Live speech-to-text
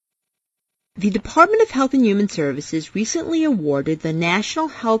The Department of Health and Human Services recently awarded the National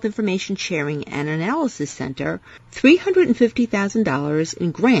Health Information Sharing and Analysis Center $350,000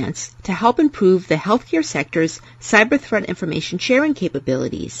 in grants to help improve the healthcare sector's cyber threat information sharing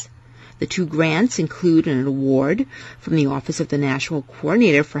capabilities. The two grants include an award from the Office of the National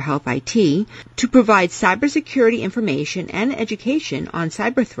Coordinator for Health IT to provide cybersecurity information and education on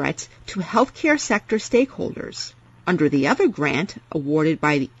cyber threats to healthcare sector stakeholders. Under the other grant, awarded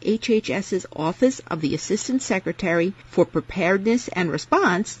by the HHS's Office of the Assistant Secretary for Preparedness and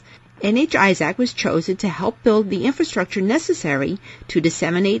Response, NHISAC was chosen to help build the infrastructure necessary to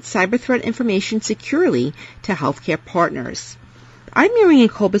disseminate cyber threat information securely to healthcare partners. I'm Marianne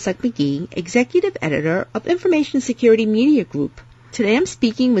Kolbasuk-McGee, Executive Editor of Information Security Media Group. Today I'm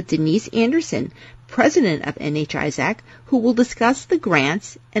speaking with Denise Anderson, President of NHISAC, who will discuss the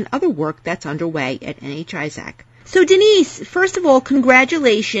grants and other work that's underway at NHISAC. So Denise, first of all,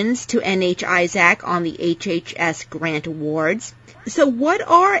 congratulations to NHISAC on the HHS Grant Awards. So what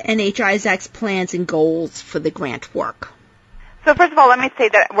are NHISAC's plans and goals for the grant work? So first of all, let me say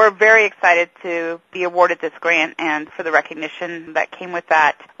that we're very excited to be awarded this grant and for the recognition that came with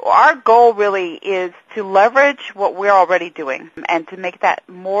that. Our goal really is to leverage what we're already doing and to make that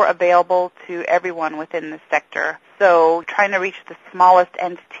more available to everyone within the sector. So trying to reach the smallest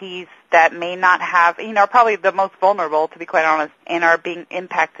entities that may not have, are probably the most vulnerable, to be quite honest, and are being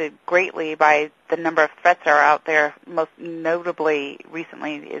impacted greatly by the number of threats that are out there. Most notably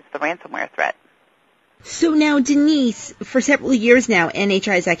recently is the ransomware threat. So now, Denise, for several years now,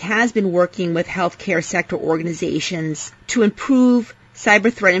 NHISAC has been working with healthcare sector organizations to improve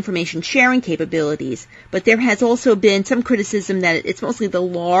cyber threat information sharing capabilities, but there has also been some criticism that it's mostly the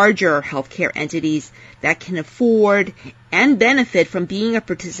larger healthcare entities that can afford and benefit from being a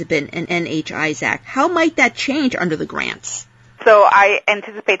participant in NHISAC. How might that change under the grants? So I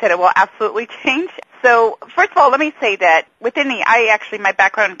anticipate that it will absolutely change. So first of all, let me say that within my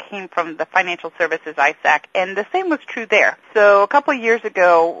background came from the financial services ISAC, and the same was true there. So a couple of years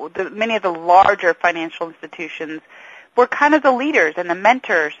ago, many of the larger financial institutions were kind of the leaders and the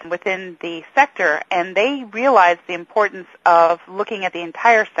mentors within the sector, and they realized the importance of looking at the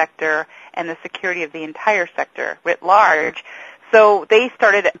entire sector and the security of the entire sector writ large. So they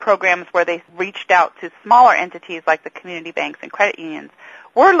started programs where they reached out to smaller entities like the community banks and credit unions.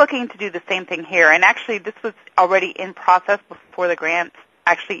 We're looking to do the same thing here, and actually this was already in process before the grants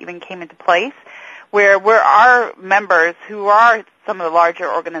actually even came into place, where our members, who are some of the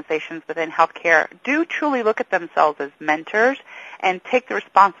larger organizations within healthcare, do truly look at themselves as mentors and take the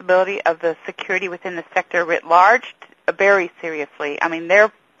responsibility of the security within the sector writ large very seriously. I mean,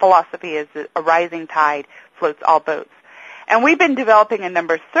 their philosophy is a rising tide floats all boats. And we've been developing a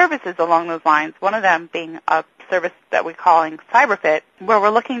number of services along those lines, one of them being a service that we're calling CyberFit, where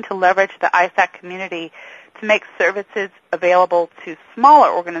we're looking to leverage the ISAC community to make services available to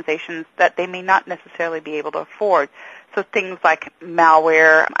smaller organizations that they may not necessarily be able to afford. So things like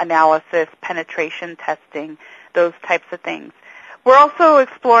malware analysis, penetration testing, those types of things. We're also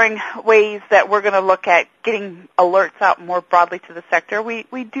exploring ways that we're going to look at getting alerts out more broadly to the sector.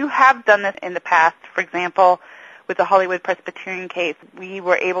 We do have done this in the past. For example, with the Hollywood Presbyterian case, we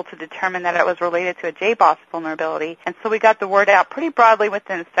were able to determine that it was related to a JBoss vulnerability, and so we got the word out pretty broadly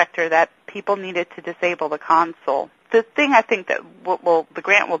within the sector that people needed to disable the console. The thing I think that the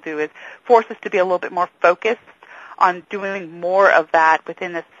grant will do is force us to be a little bit more focused on doing more of that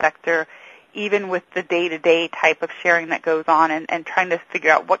within the sector, even with the day-to-day type of sharing that goes on, and trying to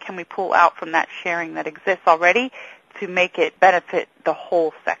figure out what can we pull out from that sharing that exists already to make it benefit the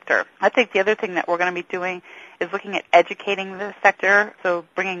whole sector. I think the other thing that we're going to be doing is looking at educating the sector, so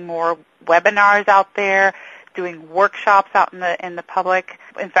bringing more webinars out there, doing workshops out in the public.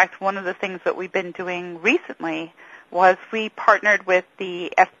 In fact, one of the things that we've been doing recently was we partnered with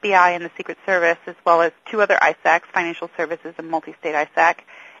the FBI and the Secret Service, as well as two other ISACs, Financial Services and Multi-State ISAC,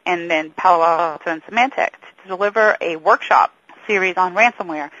 and then Palo Alto and Symantec, to deliver a workshop series on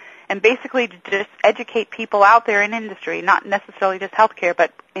ransomware, and basically to just educate people out there in industry, not necessarily just healthcare,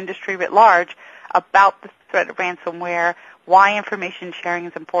 but industry writ large, about the threat of ransomware, why information sharing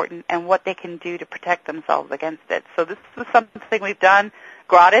is important, and what they can do to protect themselves against it. So this is something we've done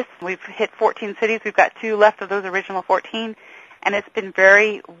gratis. We've hit 14 cities. We've got 2 left of those original 14, and it's been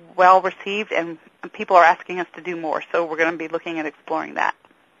very well received, and people are asking us to do more. So we're going to be looking at exploring that.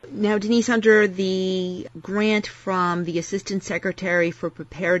 Now, Denise, under the grant from the Assistant Secretary for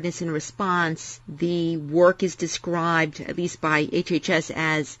Preparedness and Response, the work is described, at least by HHS,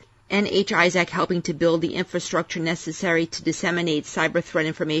 as NHISAC helping to build the infrastructure necessary to disseminate cyber threat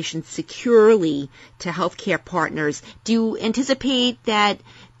information securely to healthcare partners. Do you anticipate that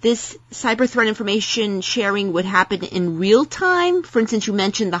this cyber threat information sharing would happen in real time? For instance, you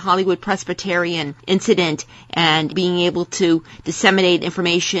mentioned the Hollywood Presbyterian incident and being able to disseminate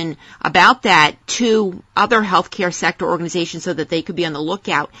information about that to other healthcare sector organizations so that they could be on the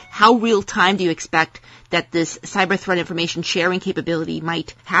lookout. How real time do you expect that this cyber threat information sharing capability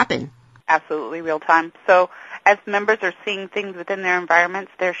might happen? Absolutely real time. So as members are seeing things within their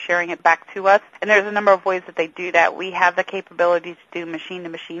environments, they're sharing it back to us. And there's a number of ways that they do that. We have the capability to do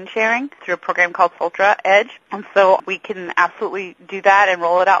machine-to-machine sharing through a program called Ultra Edge. And so we can absolutely do that and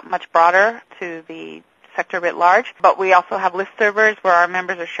roll it out much broader to the sector writ large. But we also have list servers where our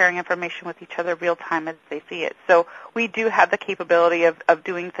members are sharing information with each other real time as they see it. So we do have the capability of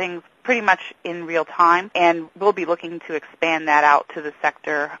doing things pretty much in real time, and we'll be looking to expand that out to the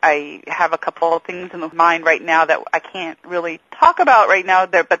sector. I have a couple of things in mind right now that I can't really talk about right now,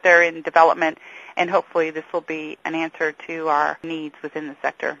 but they're in development, and hopefully this will be an answer to our needs within the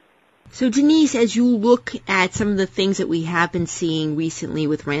sector. So Denise, as you look at some of the things that we have been seeing recently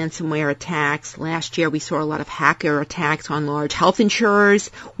with ransomware attacks, last year we saw a lot of hacker attacks on large health insurers.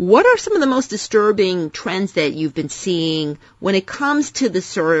 What are some of the most disturbing trends that you've been seeing when it comes to the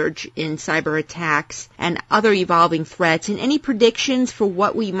surge in cyber attacks and other evolving threats, and any predictions for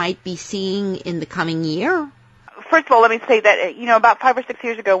what we might be seeing in the coming year? First of all, let me say that, about 5 or 6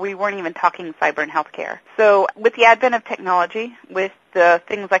 years ago, we weren't even talking cyber in healthcare. So with the advent of technology, with the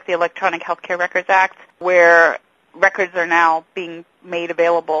things like the Electronic Healthcare Records Act, where records are now being made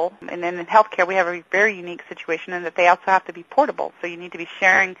available, and then in healthcare we have a very unique situation in that they also have to be portable. So you need to be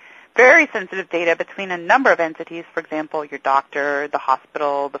sharing very sensitive data between a number of entities, for example, your doctor, the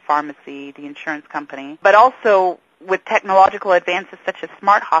hospital, the pharmacy, the insurance company, but also with technological advances such as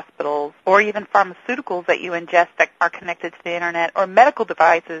smart hospitals or even pharmaceuticals that you ingest that are connected to the Internet, or medical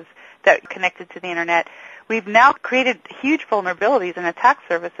devices that are connected to the Internet, we've now created huge vulnerabilities and attack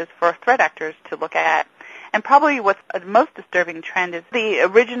surfaces for threat actors to look at. And probably what's the most disturbing trend is the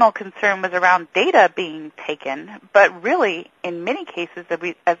original concern was around data being taken, but really, in many cases,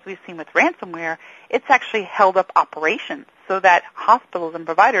 as we've seen with ransomware, it's actually held up operations so that hospitals and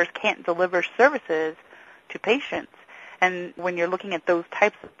providers can't deliver services to patients. And when you're looking at those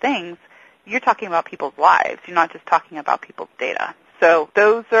types of things, you're talking about people's lives. You're not just talking about people's data. So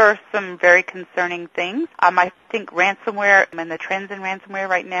those are some very concerning things. I think ransomware and the trends in ransomware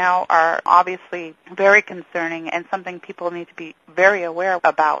right now are obviously very concerning and something people need to be very aware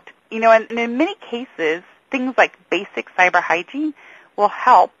about. And in many cases, things like basic cyber hygiene will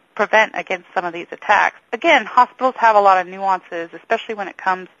help prevent against some of these attacks. Again, hospitals have a lot of nuances, especially when it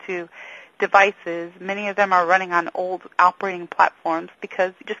comes to devices. Many of them are running on old operating platforms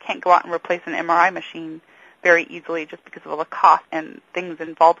because you just can't go out and replace an MRI machine very easily just because of all the cost and things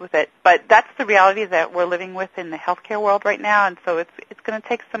involved with it. But that's the reality that we're living with in the healthcare world right now, and so it's going to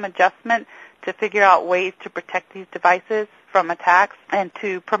take some adjustment to figure out ways to protect these devices from attacks and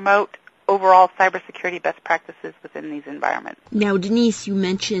to promote overall cybersecurity best practices within these environments. Now, Denise, you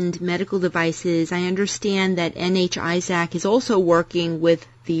mentioned medical devices. I understand that NHISAC is also working with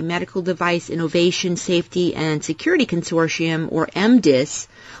the Medical Device Innovation, Safety, and Security Consortium, or MDIS,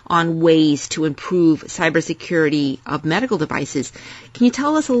 on ways to improve cybersecurity of medical devices. Can you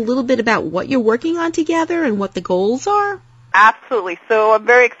tell us a little bit about what you're working on together and what the goals are? Absolutely. So I'm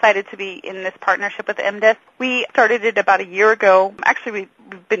very excited to be in this partnership with MDIS. We started it about a year ago. Actually,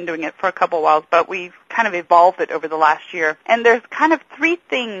 we've been doing it for a couple of whiles, but we've kind of evolved it over the last year. And there's kind of three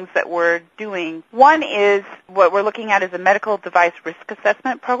things that we're doing. One is what we're looking at is a medical device risk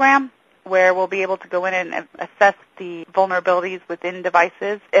assessment program, where we'll be able to go in and assess the vulnerabilities within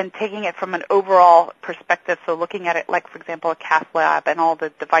devices and taking it from an overall perspective, so looking at it like, for example, a cath lab and all the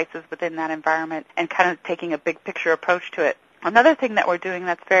devices within that environment and kind of taking a big picture approach to it. Another thing that we're doing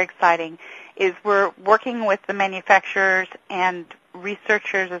that's very exciting is we're working with the manufacturers and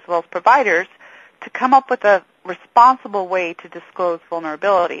researchers as well as providers to come up with a responsible way to disclose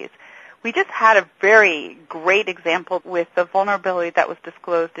vulnerabilities. We just had a very great example with the vulnerability that was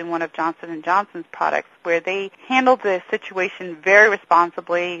disclosed in one of Johnson & Johnson's products, where they handled the situation very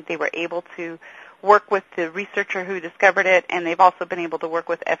responsibly. They were able to work with the researcher who discovered it, and they've also been able to work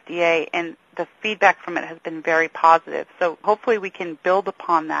with FDA, and the feedback from it has been very positive. So hopefully we can build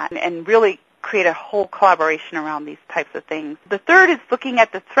upon that and really create a whole collaboration around these types of things. The third is looking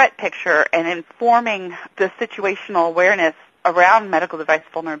at the threat picture and informing the situational awareness around medical device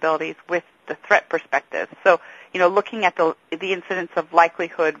vulnerabilities with the threat perspective. So, looking at the incidence of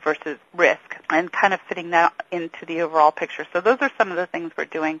likelihood versus risk and kind of fitting that into the overall picture. So those are some of the things we're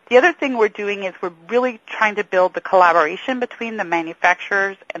doing. The other thing we're doing is we're really trying to build the collaboration between the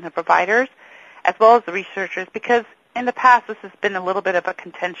manufacturers and the providers as well as the researchers, because In the past, this has been a little bit of a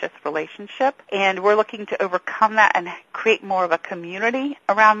contentious relationship, and we're looking to overcome that and create more of a community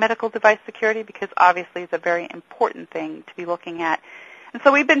around medical device security, because obviously it's a very important thing to be looking at. And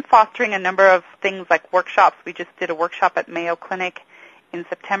so we've been fostering a number of things like workshops. We just did a workshop at Mayo Clinic in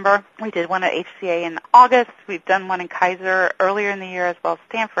September. We did one at HCA in August. We've done one in Kaiser earlier in the year, as well as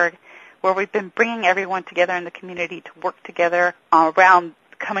Stanford, where we've been bringing everyone together in the community to work together around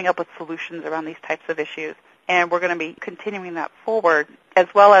coming up with solutions around these types of issues. And we're going to be continuing that forward, as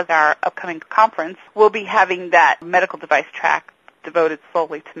well as our upcoming conference. We'll be having that medical device track devoted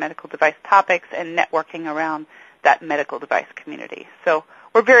solely to medical device topics and networking around that medical device community. So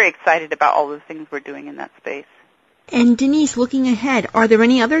we're very excited about all the things we're doing in that space. And Denise, looking ahead, are there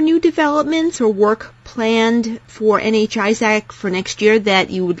any other new developments or work planned for NHISAC for next year that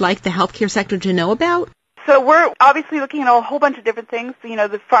you would like the healthcare sector to know about? So we're obviously looking at a whole bunch of different things. You know,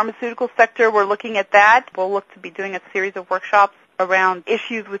 the pharmaceutical sector, we're looking at that. We'll look to be doing a series of workshops around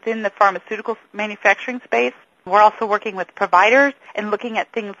issues within the pharmaceutical manufacturing space. We're also working with providers and looking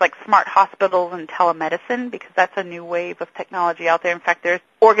at things like smart hospitals and telemedicine, because that's a new wave of technology out there. In fact, there's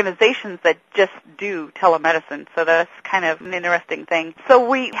organizations that just do telemedicine, so that's kind of an interesting thing. So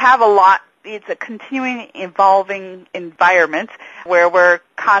we have a lot. It's a continuing evolving environment where we're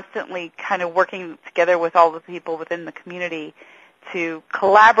constantly kind of working together with all the people within the community to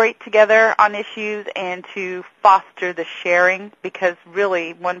collaborate together on issues and to foster the sharing, because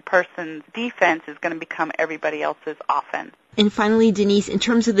really one person's defense is going to become everybody else's offense. And finally, Denise, in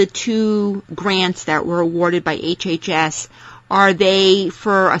terms of the 2 grants that were awarded by HHS, are they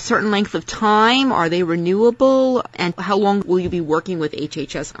for a certain length of time? Are they renewable? And how long will you be working with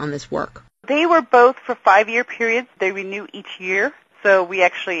HHS on this work? They were both for 5-year periods. They renew each year. So we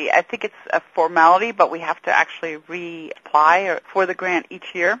actually, I think it's a formality, but we have to actually reapply for the grant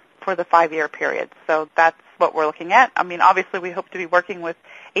each year for the 5-year period. So that's what we're looking at. I mean, obviously we hope to be working with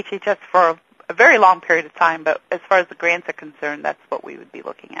HHS for a very long period of time, but as far as the grants are concerned, that's what we would be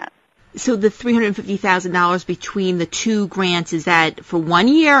looking at. So the $350,000 between the 2 grants, is that for 1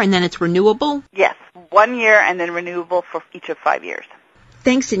 year and then it's renewable? Yes, 1 year and then renewable for each of 5 years.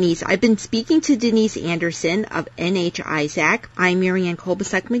 Thanks, Denise. I've been speaking to Denise Anderson of NHISAC. I'm Marianne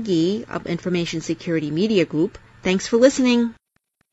Kolbasuk-McGee of Information Security Media Group. Thanks for listening.